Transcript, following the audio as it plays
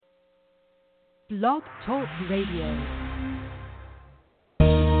Blog Talk Radio.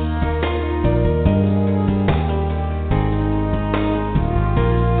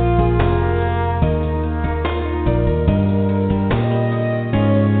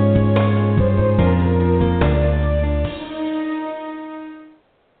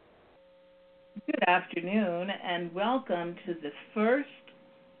 Good afternoon, and welcome to the first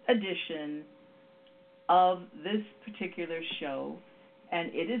edition of this particular show,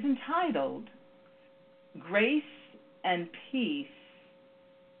 and it is entitled Grace and Peace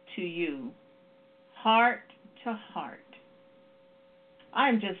to You, Heart to Heart.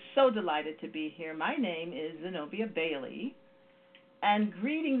 I'm just so delighted to be here. My name is Zenobia Bailey, and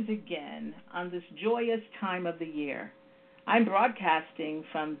greetings again on this joyous time of the year. I'm broadcasting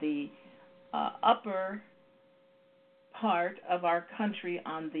from the upper part of our country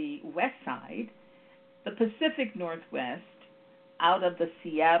on the west side, the Pacific Northwest, out of the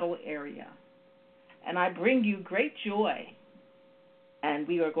Seattle area. And I bring you great joy, and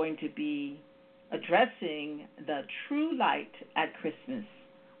we are going to be addressing the true light at Christmas.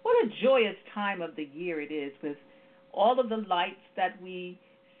 What a joyous time of the year it is, with all of the lights that we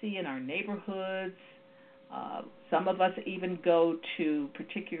see in our neighborhoods. Some of us even go to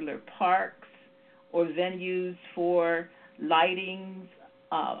particular parks or venues for lightings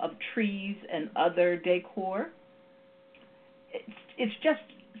of trees and other decor. It's just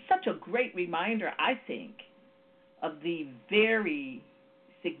such a great reminder, I think, of the very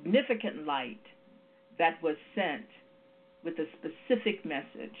significant light that was sent with a specific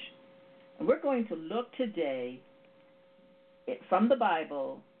message. And we're going to look today from the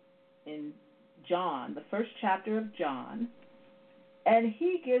Bible in John, the first chapter of John, and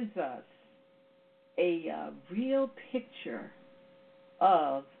he gives us a real picture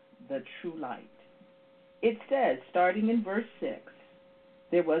of the true light. It says, starting in verse 6,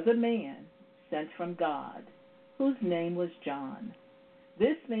 there was a man sent from God, whose name was John.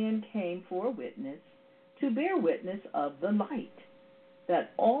 This man came for a witness, to bear witness of the light,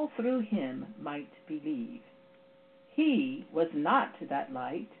 that all through him might believe. He was not that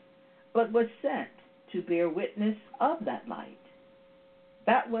light, but was sent to bear witness of that light.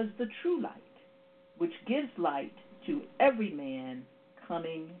 That was the true light, which gives light to every man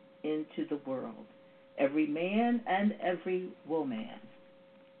coming into the world, every man and every woman.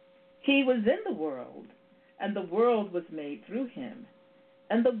 He was in the world, and the world was made through him,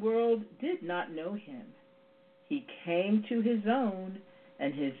 and the world did not know him. He came to his own,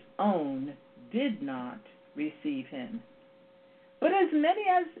 and his own did not receive him. But as many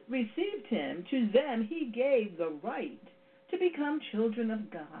as received him, to them he gave the right to become children of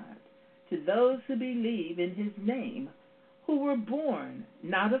God, to those who believe in his name, who were born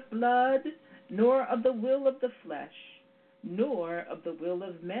not of blood, nor of the will of the flesh, nor of the will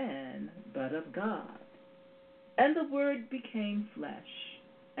of man, but of God. And the Word became flesh,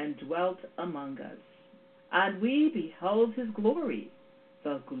 and dwelt among us. And we beheld his glory,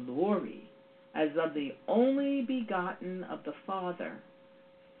 the glory as of the only begotten of the Father,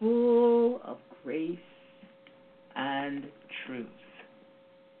 full of grace and truth.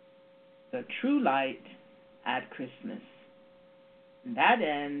 The true light at Christmas. And that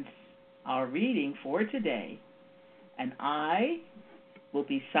ends our reading for today. And I will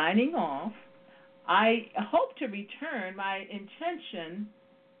be signing off. I hope to return. My intention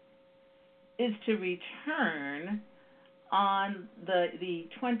is to return on the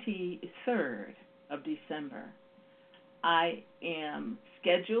 23rd of December. I am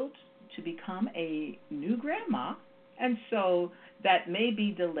scheduled to become a new grandma, and so that may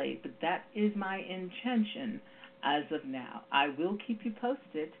be delayed, but that is my intention as of now. I will keep you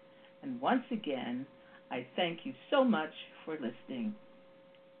posted, and once again, I thank you so much for listening,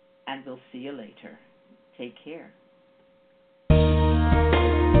 and we'll see you later. Take care.